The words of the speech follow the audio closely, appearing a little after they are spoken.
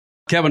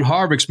Kevin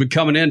Harvick's been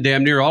coming in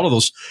damn near all of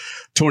those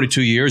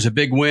 22 years, a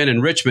big win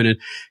in Richmond. And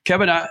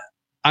Kevin,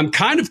 I'm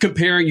kind of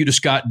comparing you to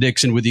Scott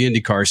Dixon with the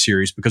IndyCar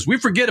series, because we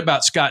forget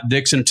about Scott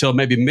Dixon until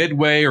maybe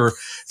midway or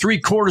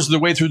 3/4 of the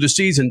way through the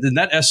season. Then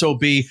that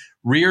SOB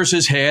rears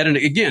his head and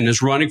again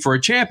is running for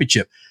a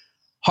championship.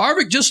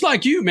 Harvick, just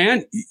like you,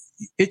 man,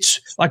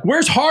 it's like,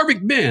 where's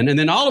Harvick been? And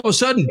then all of a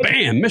sudden,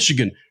 bam,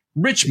 Michigan,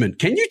 Richmond.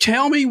 Can you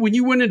tell me when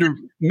you went into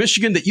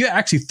Michigan that you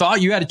actually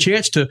thought you had a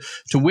chance to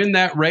win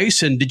that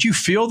race? And did you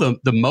feel the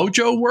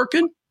mojo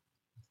working?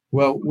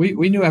 Well,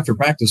 we knew after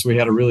practice we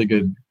had a really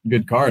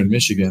good car in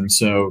Michigan.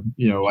 So,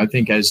 I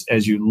think as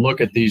you look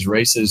at these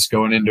races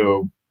going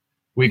into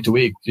week to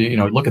week,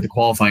 look at the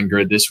qualifying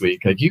grid this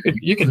week. Like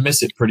you can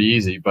miss it pretty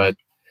easy, but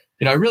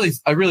I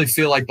really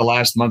feel like the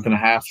last month and a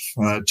half,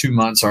 2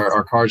 months,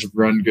 our cars have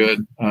run good.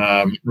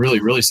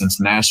 Really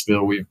since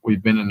Nashville,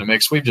 we've been in the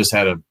mix. We've just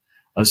had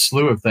a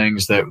slew of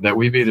things that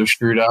we've either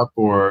screwed up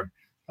or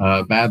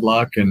bad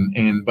luck,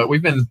 but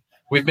we've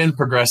been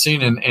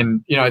progressing,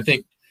 and I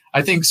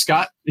think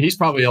Scott, he's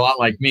probably a lot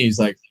like me. He's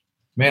like,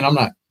 man,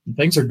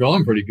 things are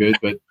going pretty good,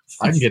 but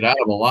I can get out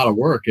of a lot of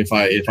work if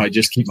I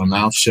just keep my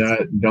mouth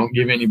shut and don't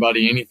give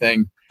anybody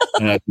anything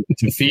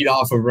to feed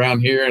off of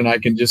around here. And I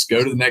can just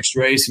go to the next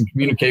race and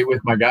communicate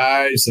with my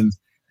guys, and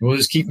we'll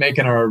just keep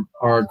making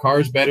our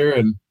cars better.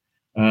 And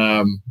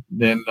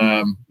then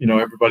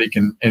everybody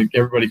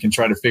can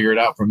try to figure it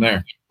out from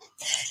there.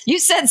 You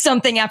said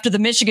something after the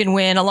Michigan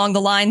win along the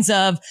lines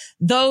of,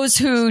 those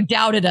who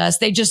doubted us,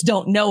 they just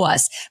don't know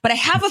us. But I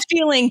have a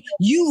feeling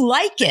you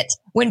like it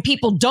when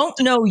people don't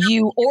know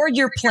you or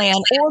your plan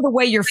or the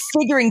way you're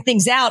figuring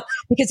things out,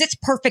 because it's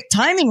perfect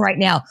timing right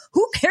now.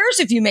 Who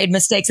cares if you made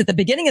mistakes at the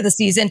beginning of the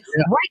season?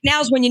 Yeah. Right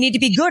now is when you need to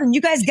be good, and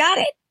you guys got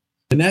it.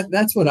 And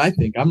that's what I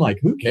think. I'm like,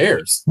 who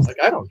cares? Like,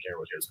 I don't care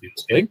what those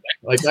people think.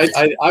 Like,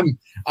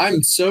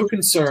 I'm so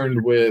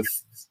concerned with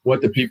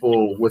what the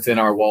people within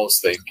our walls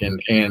think. And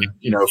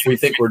if we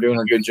think we're doing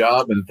a good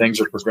job and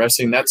things are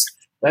progressing,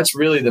 that's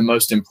really the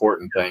most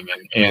important thing.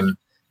 And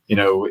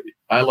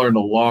I learned a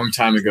long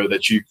time ago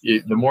that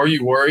the more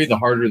you worry, the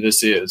harder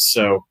this is.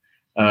 So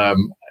I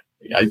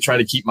try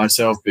to keep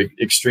myself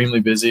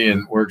extremely busy,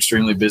 and we're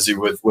extremely busy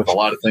with a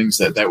lot of things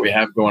that we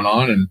have going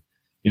on. And,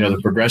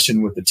 the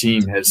progression with the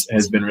team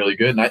has been really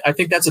good. And I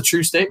think that's a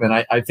true statement.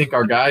 I think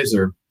our guys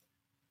are,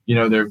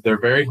 they're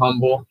very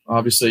humble.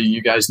 Obviously,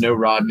 you guys know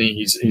Rodney.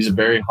 He's a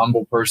very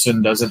humble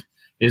person.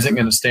 Isn't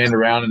going to stand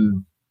around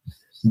and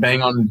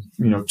bang on,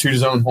 toot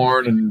his own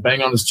horn and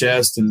bang on his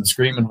chest and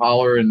scream and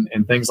holler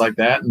and things like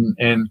that.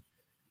 And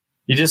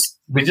we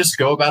just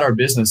go about our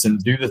business and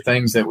do the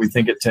things that we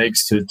think it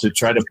takes to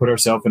try to put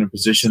ourselves in a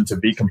position to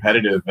be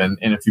competitive. And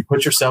if you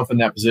put yourself in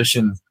that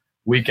position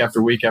week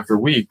after week after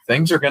week,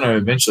 things are going to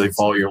eventually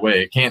fall your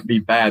way. It can't be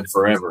bad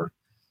forever.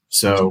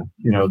 So,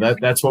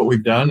 that's what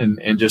we've done,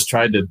 and just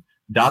tried to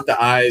dot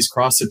the I's,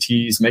 cross the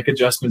T's, make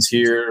adjustments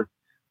here,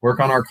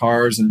 work on our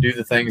cars, and do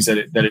the things that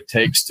it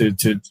takes to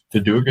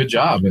do a good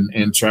job,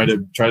 and try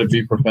to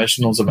be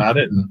professionals about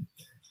it.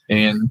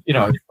 And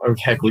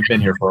heck, we've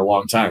been here for a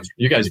long time.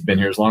 You guys have been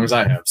here as long as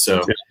I have.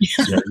 So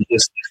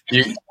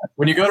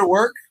when you go to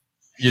work,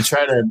 you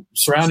try to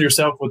surround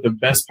yourself with the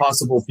best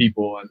possible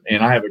people.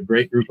 And I have a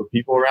great group of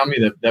people around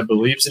me that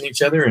believes in each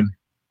other, and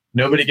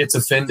nobody gets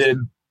offended.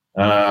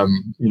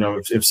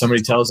 If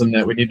somebody tells them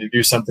that we need to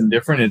do something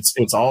different,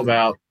 it's all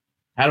about,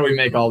 how do we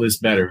make all this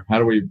better? How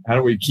do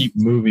we keep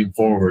moving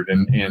forward?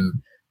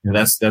 And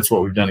that's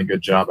what we've done a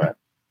good job at.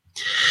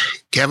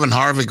 Kevin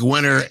Harvick,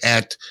 winner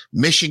at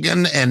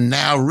Michigan and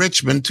now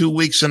Richmond, 2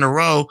 weeks in a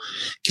row.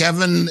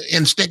 Kevin,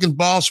 in stick and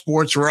ball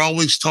sports, we're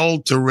always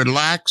told to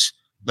relax,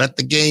 let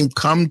the game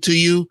come to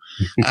you.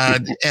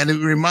 And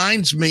it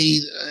reminds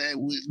me,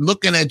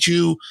 looking at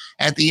you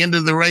at the end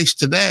of the race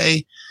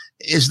today,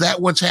 is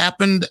that what's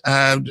happened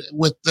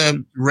with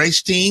the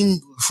race team,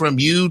 from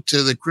you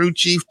to the crew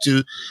chief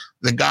to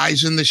the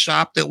guys in the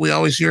shop that we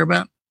always hear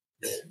about?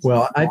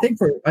 Well, I think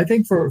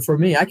for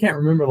me, I can't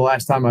remember the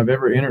last time I've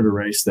ever entered a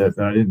race that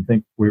I didn't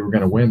think we were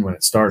going to win when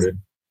it started.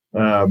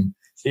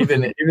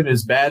 Even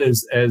as bad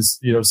as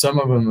some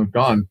of them have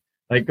gone,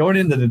 like going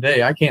into the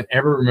day, I can't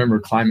ever remember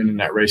climbing in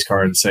that race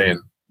car and saying,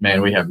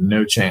 man, we have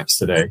no chance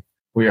today.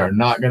 We are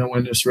not going to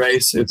win this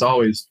race. It's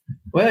always,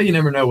 well, you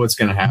never know what's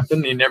going to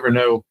happen. You never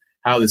know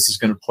how this is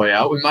going to play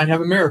out. We might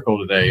have a miracle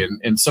today.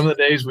 And some of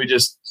the days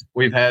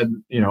we've had,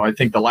 I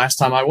think the last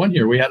time I won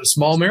here, we had a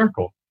small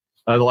miracle.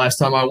 The last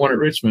time I won at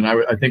Richmond,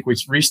 I think we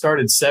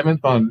restarted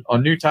 7th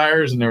on new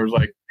tires, and there was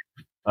like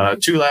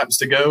 2 laps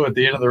to go at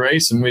the end of the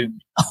race, and we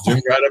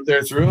zoomed right up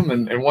there through them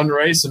and won the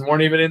race and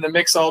weren't even in the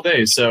mix all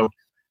day. So,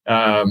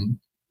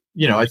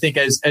 I think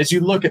as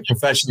you look at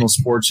professional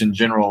sports in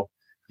general,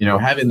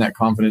 having that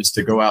confidence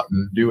to go out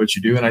and do what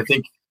you do. And I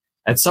think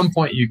at some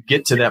point you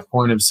get to that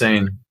point of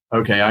saying,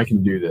 okay, I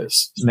can do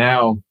this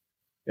now,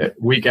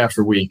 week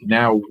after week.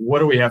 Now, what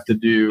do we have to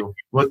do?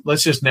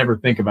 Let's just never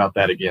think about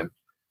that again.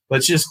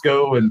 Let's just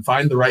go and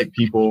find the right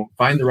people,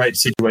 find the right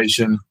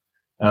situation,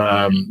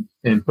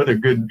 and put a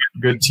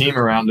good team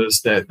around us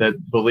that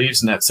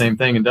believes in that same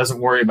thing and doesn't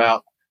worry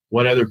about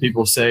what other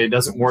people say,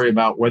 doesn't worry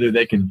about whether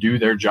they can do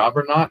their job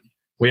or not.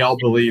 We all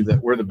believe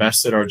that we're the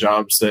best at our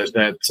jobs,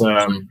 that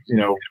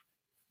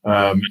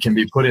can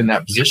be put in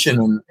that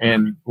position.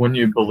 And when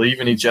you believe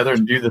in each other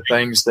and do the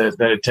things that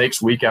it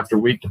takes week after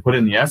week to put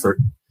in the effort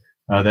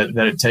that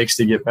it takes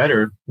to get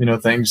better,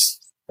 things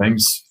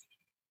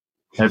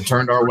have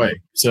turned our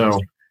way. So,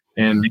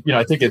 and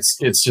I think it's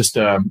just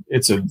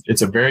it's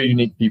a very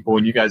unique people,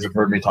 and you guys have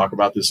heard me talk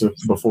about this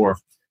before.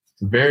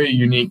 It's a very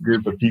unique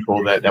group of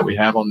people that we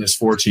have on this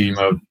 4 team.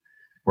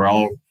 We're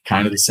all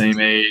kind of the same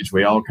age.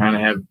 We all kind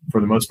of have,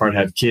 for the most part,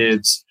 have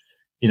kids.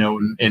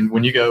 And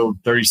when you go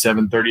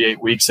 37,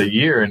 38 weeks a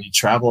year and you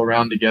travel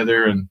around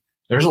together, and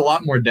there's a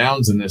lot more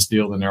downs in this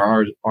deal than there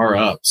are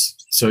ups.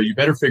 So you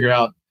better figure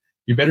out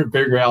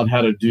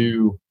how to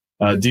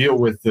deal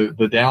with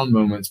the down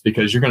moments,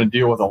 because you're going to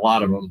deal with a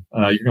lot of them.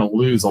 You're going to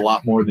lose a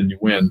lot more than you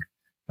win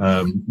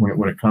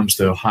when it comes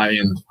to high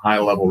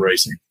level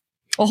racing.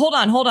 Well, hold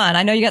on.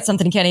 I know you got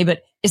something, Kenny,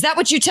 but is that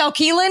what you tell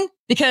Keelan?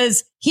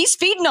 Because he's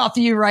feeding off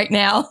of you right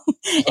now.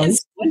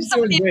 He's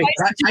doing great.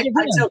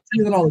 I tell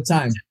Keelan all the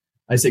time.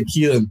 I said,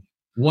 Keelan,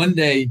 one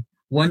day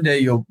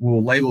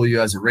we'll label you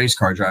as a race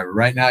car driver.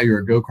 Right now you're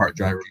a go-kart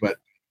driver, but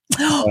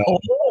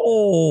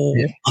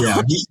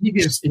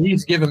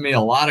he's given me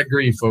a lot of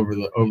grief over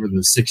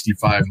the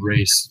 65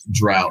 race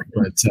drought.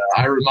 But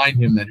I remind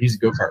him that he's a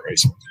go-kart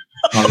racer.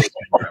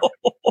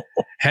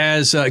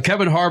 Has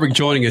Kevin Harvick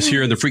joining us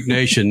here in the Freak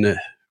Nation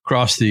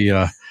across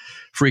the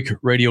Freak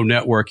Radio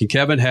Network. And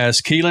Kevin,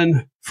 has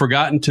Keelan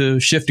forgotten to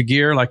shift a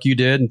gear like you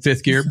did in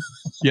 5th gear?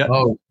 Yeah.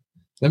 Oh,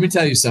 let me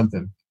tell you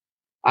something.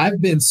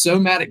 I've been so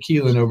mad at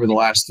Keelan over the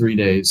last 3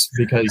 days,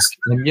 because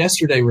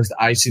yesterday was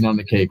the icing on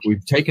the cake.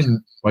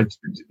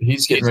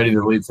 He's getting ready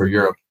to leave for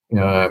Europe in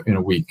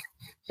a week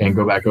and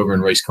go back over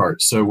and race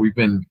karts. So we've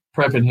been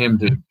prepping him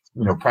to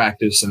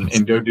practice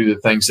and go do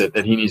the things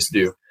that he needs to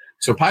do.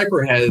 So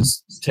Piper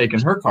has taken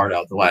her kart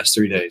out the last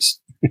 3 days.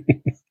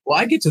 Well,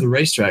 I get to the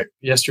racetrack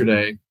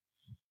yesterday.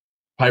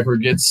 Piper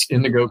gets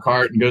in the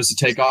go-kart and goes to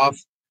take off.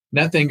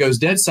 And that thing goes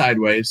dead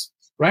sideways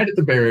right at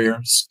the barrier,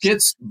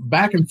 skits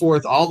back and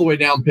forth all the way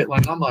down pit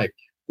lane. I'm like,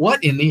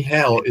 what in the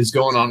hell is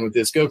going on with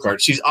this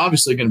go-kart? She's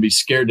obviously going to be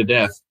scared to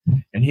death.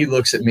 And he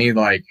looks at me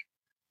like,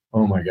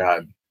 oh my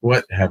God,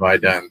 what have I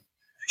done?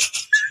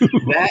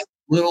 That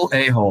little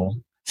a-hole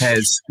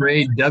has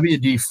sprayed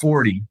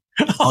WD-40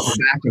 on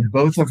the back of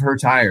both of her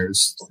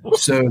tires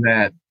so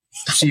that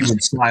she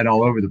would slide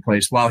all over the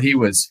place while he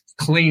was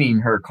cleaning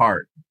her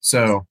kart.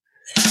 So,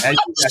 as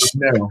you guys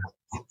know,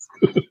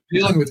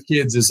 dealing with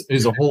kids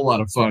is a whole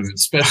lot of fun,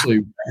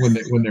 especially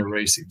when they're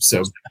racing.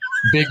 So,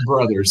 big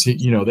brothers,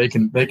 they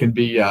can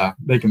be a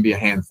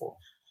handful.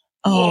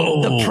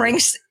 Oh, the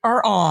pranks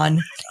are on.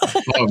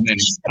 Oh man,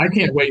 I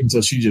can't wait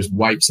until she just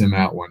wipes him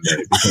out one day,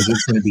 because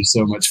it's going to be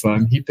so much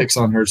fun. He picks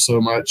on her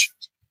so much,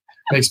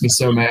 makes me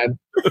so mad.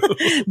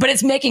 But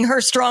it's making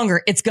her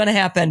stronger. It's going to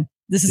happen.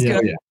 This is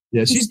good.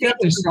 Yeah, she's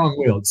definitely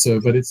strong-willed.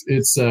 So, but it's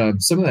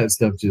some of that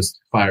stuff just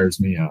fires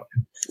me up.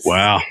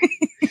 Wow.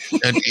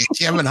 And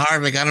Kevin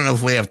Harvick, I don't know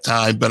if we have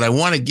time, but I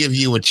want to give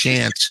you a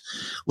chance.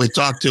 We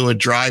talked to a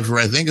driver,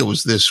 I think it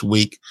was this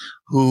week,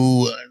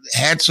 who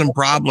had some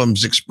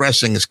problems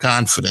expressing his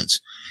confidence.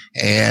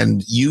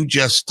 And you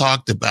just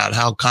talked about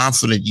how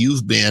confident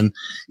you've been,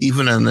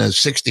 even in a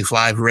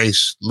 65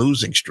 race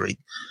losing streak.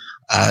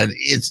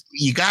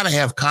 You got to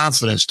have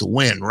confidence to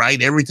win,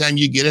 right? Every time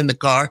you get in the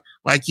car,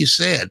 like you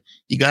said,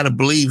 you got to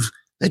believe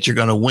that you're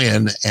going to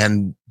win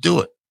and do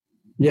it.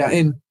 Yeah.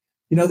 And,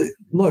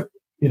 look,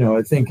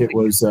 I think it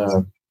was,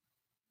 a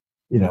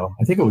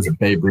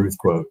Babe Ruth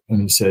quote.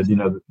 And he said,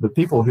 the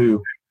people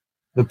who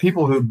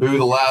boo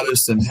the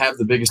loudest and have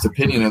the biggest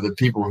opinion are the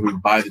people who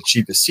buy the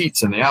cheapest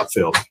seats in the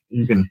outfield.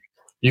 You can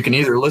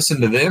either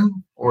listen to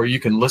them, or you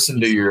can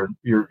listen to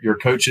your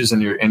coaches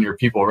and your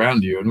people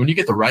around you. And when you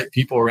get the right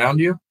people around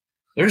you,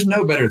 there's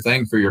no better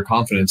thing for your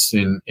confidence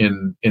in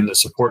the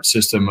support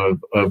system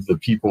of the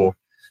people,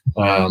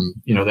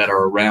 that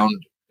are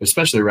around,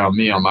 especially around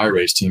me on my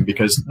race team,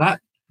 because not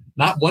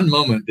one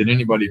moment did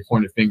anybody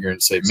point a finger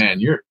and say, man,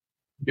 you're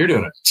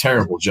doing a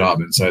terrible job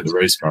inside the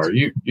race car.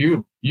 You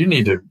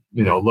need to,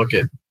 look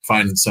at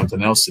finding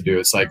something else to do.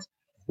 It's like,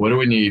 what do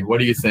we need? What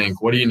do you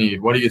think? What do you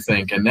need? What do you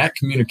think? And that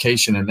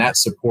communication and that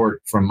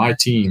support from my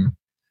team,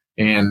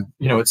 and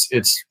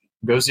it's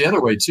goes the other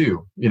way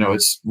too.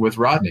 It's with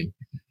Rodney.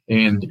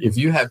 And if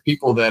you have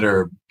people that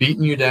are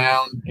beating you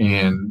down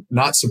and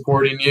not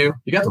supporting you,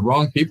 you got the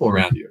wrong people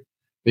around you.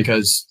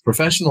 Because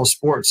professional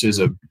sports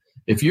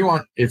if you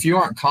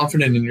aren't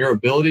confident in your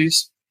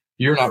abilities,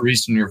 you're not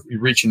reaching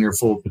your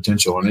full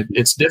potential, and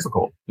it's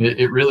difficult.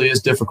 It really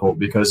is difficult,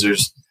 because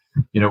there's,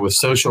 with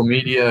social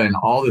media and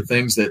all the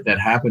things that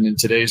happen in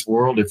today's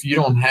world, if you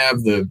don't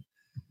have the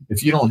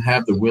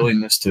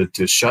willingness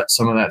to shut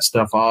some of that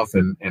stuff off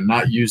and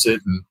not use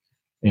it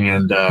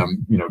and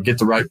get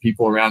the right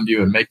people around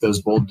you and make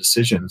those bold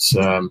decisions,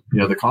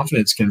 the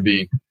confidence can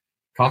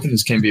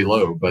be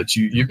low, but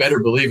you better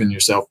believe in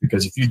yourself,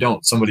 because if you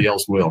don't, somebody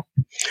else will.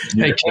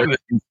 Hey, Kevin,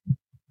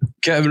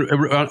 Kevin,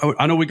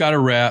 I know we got to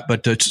wrap,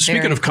 but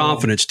speaking of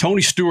confidence,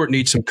 Tony Stewart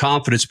needs some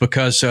confidence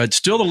because it's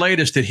still the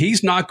latest that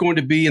he's not going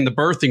to be in the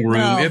birthing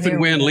room if and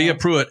when Leah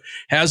Pruitt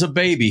has a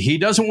baby. He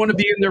doesn't want to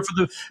be in there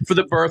for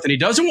the birth, and he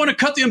doesn't want to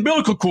cut the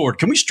umbilical cord.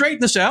 Can we straighten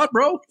this out,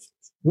 bro?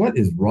 What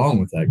is wrong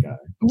with that guy?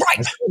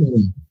 Right.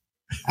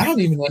 I don't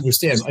even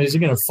understand. Is he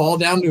going to fall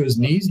down to his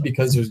knees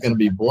because there's going to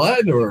be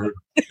blood, or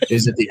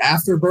is it the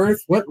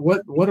afterbirth? What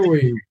are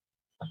we?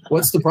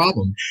 What's the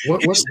problem? What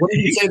did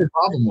he say the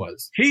problem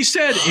was? He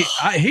said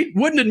he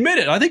wouldn't admit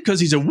it. I think because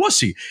he's a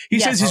wussy.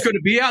 He says he's going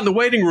to be out in the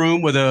waiting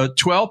room with a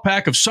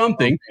 12-pack of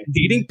something,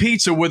 eating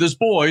pizza with his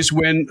boys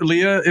when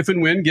Leah, if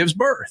and when, gives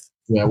birth.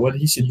 Yeah, what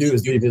he should do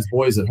is leave his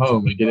boys at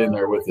home and get in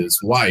there with his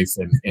wife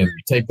and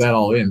take that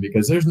all in,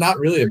 because there's not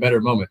really a better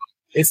moment.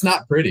 It's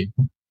not pretty,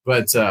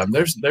 but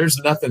there's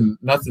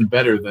nothing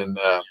better than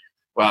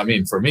well, I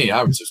mean, for me,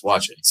 I was just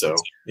watching. So,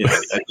 I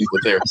think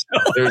that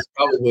there's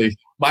probably,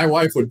 my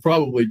wife would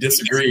probably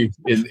disagree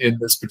in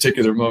this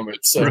particular moment.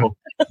 So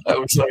I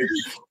was like,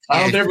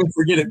 I'll never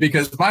forget it,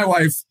 because my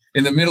wife,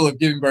 in the middle of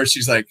giving birth,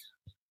 she's like,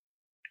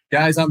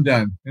 guys, I'm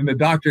done. And the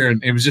doctor,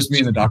 and it was just me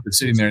and the doctor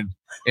sitting there.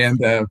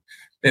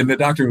 And the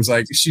doctor was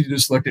like, she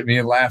just looked at me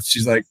and laughed.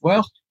 She's like,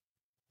 well,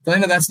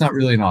 Elena, that's not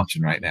really an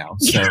option right now.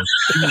 So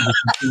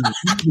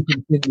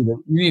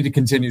you need to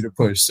continue to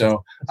push.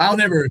 So I'll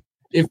never,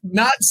 if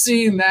not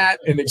seeing that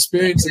and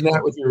experiencing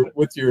that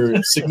with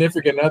your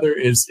significant other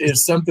is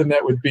something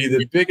that would be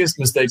the biggest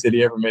mistake that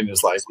he ever made in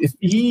his life. If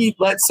he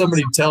lets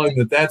somebody tell him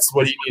that that's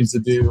what he needs to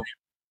do,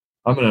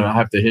 I'm going to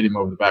have to hit him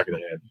over the back of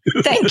the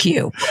head. Thank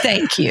you.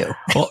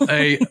 Well,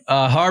 hey,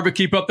 Harvick,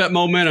 keep up that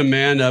momentum,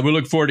 man. We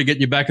look forward to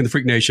getting you back in the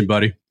Freak Nation,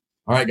 buddy.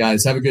 All right,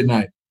 guys. Have a good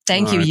night.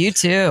 Thank you. Right. You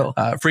too.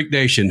 Freak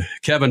Nation,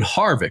 Kevin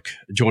Harvick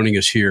joining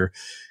us here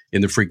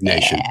in the Freak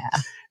Nation. Yeah.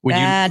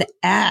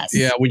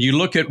 When you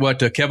look at what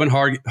Kevin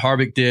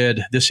Harvick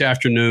did this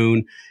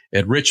afternoon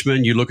at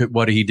Richmond, you look at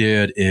what he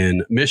did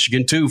in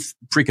Michigan, two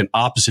freaking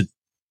opposite.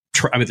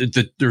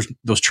 There's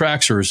those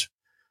tracks are.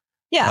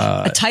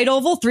 Yeah, a tight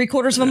oval,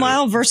 3/4 of a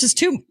mile versus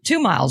 2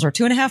 miles or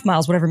 2.5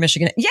 miles, whatever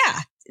Michigan. Yeah,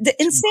 the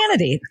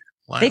insanity.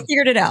 Wow. They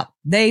figured it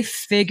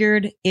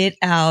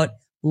out.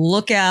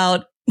 Look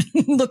out,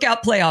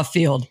 playoff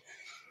field.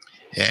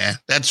 Yeah,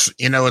 that's,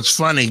 it's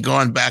funny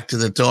going back to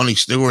the Tony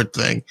Stewart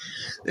thing.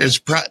 There's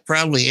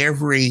probably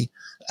every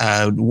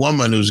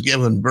woman who's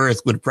given birth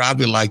would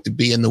probably like to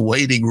be in the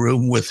waiting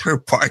room with her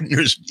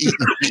partners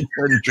eating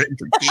and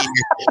drinking beer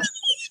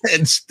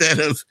instead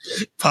of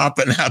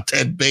popping out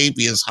that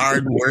baby as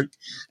hard work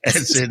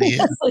as it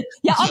is.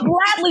 Yeah, I'll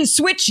gladly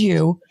switch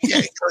you.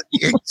 Yeah,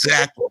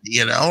 exactly.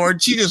 Or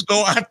she just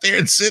go out there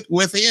and sit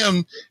with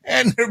him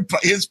and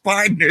his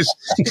partners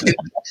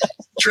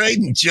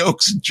trading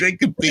jokes and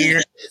drinking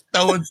beer,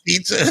 throwing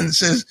pizza, and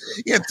says,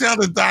 yeah, tell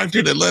the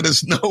doctor to let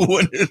us know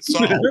when it's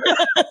all.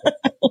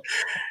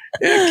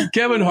 Yeah,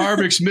 Kevin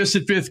Harvick's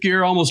missing fifth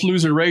gear, almost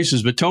losing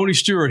races, but Tony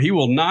Stewart, he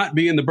will not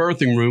be in the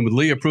birthing room with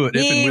Leah Pruitt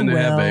if and when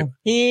they have baby.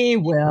 He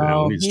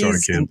will. We need to start a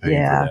campaign for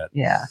that. Yeah.